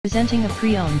Presenting a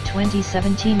pre-owned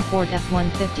 2017 Ford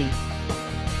F-150.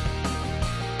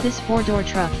 This four-door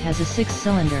truck has a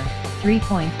six-cylinder,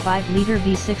 3.5-liter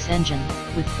V6 engine,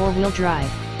 with four-wheel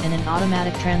drive, and an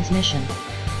automatic transmission.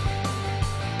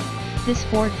 This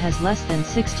Ford has less than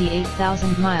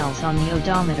 68,000 miles on the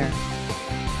odometer.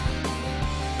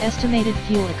 Estimated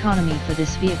fuel economy for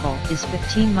this vehicle is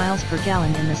 15 miles per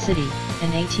gallon in the city,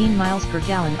 and 18 miles per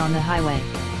gallon on the highway.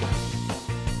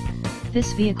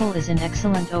 This vehicle is in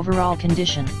excellent overall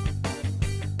condition.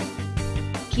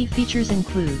 Key features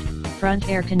include front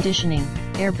air conditioning,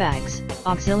 airbags,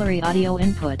 auxiliary audio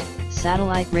input,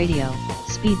 satellite radio,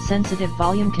 speed-sensitive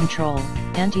volume control,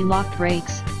 anti-lock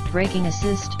brakes, braking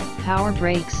assist, power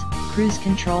brakes, cruise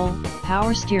control,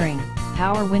 power steering,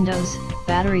 power windows,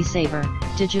 battery saver,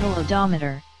 digital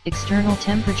odometer, external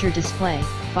temperature display,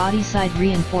 body side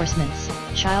reinforcements,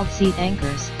 child seat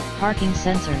anchors, parking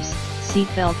sensors,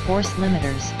 seatbelt force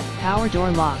limiters, power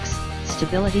door locks,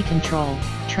 stability control,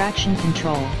 traction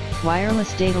control,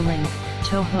 wireless data link,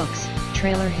 tow hooks,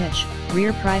 trailer hitch,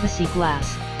 rear privacy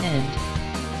glass,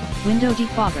 and window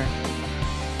defogger.